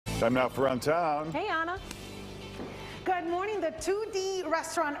Time now for On Town. Hey, Anna. Good morning. The 2D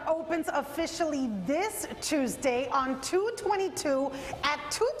restaurant opens officially this Tuesday on 2/22 at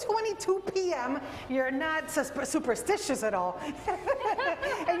 2:22 p.m. You're not superstitious at all.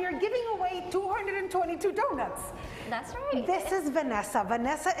 And you're giving away 222 donuts. That's right. This is Vanessa.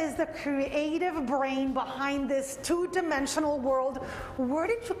 Vanessa is the creative brain behind this two-dimensional world. Where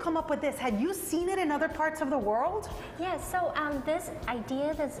did you come up with this? Had you seen it in other parts of the world? Yes, so this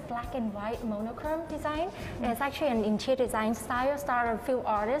idea, this black and white monochrome design, is actually an interior design style started a few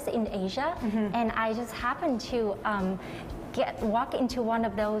artists in Asia, and I just happened to walk into one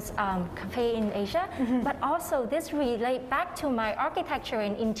of those cafe in Asia, but also this relate back to my architecture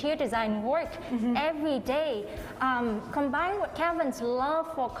and interior design work every day. Combined with Kevin's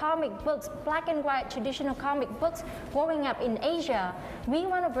love for comic books, black and white traditional comic books, growing up in Asia, we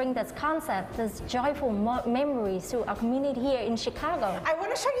want to bring this concept, this joyful memories to our community here in Chicago. I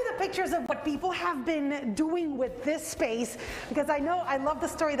want to show you the pictures of what people have been doing with this space, because I love the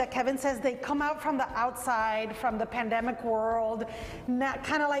story that Kevin says they come out from the outside, from the pandemic world,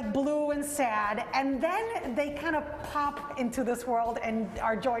 kind of like blue and sad, and then they kind of pop into this world and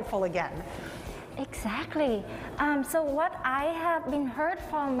are joyful again. Exactly. So what I have been heard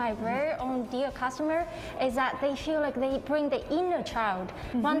from my very own dear customer is that they feel like they bring the inner child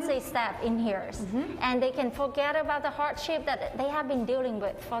once they step in here, and they can forget about the hardship that they have been dealing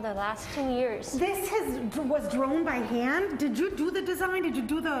with for the last 2 years. This was drawn by hand. Did you do the design? Did you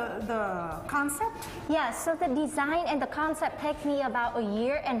do the concept? Yes, so the design and the concept take me about a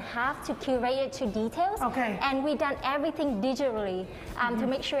year and a half to curate it to details. Okay. And we done everything digitally to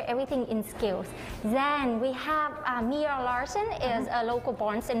make sure everything in scales. Then we have Mia Larson is a local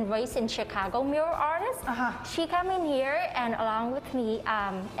born and raised in Chicago mural artist. She came in here and along with me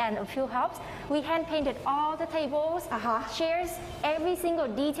and a few helps, we hand painted all the tables, chairs, every single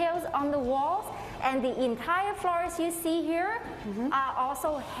details on the walls, and the entire floors you see here are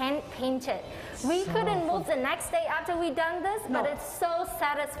also hand painted. We couldn't move the next day after we done this, but it's so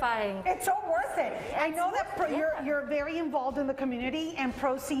satisfying. It's so worth it. I know that you're very involved in the community, and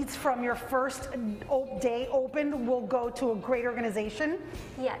proceeds from your first day opened will go to a great organization.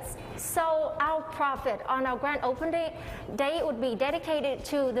 Yes. So our profit on our grand opening day would be dedicated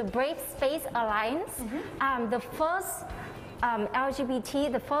to the Brave Space Alliance, the first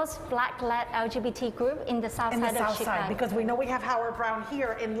LGBT, the first Black-led LGBT group in the south side of Chicago. Because we know we have Howard Brown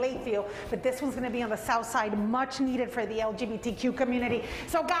here in Lakeview, but this one's going to be on the south side, much needed for the LGBTQ community.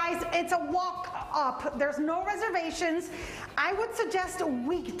 So guys, it's a walk up. There's no reservations. I would suggest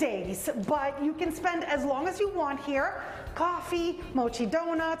weekdays, but you can spend as long as you want here. Coffee, mochi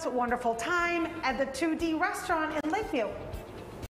donuts, wonderful time at the 2D restaurant in Lakeview.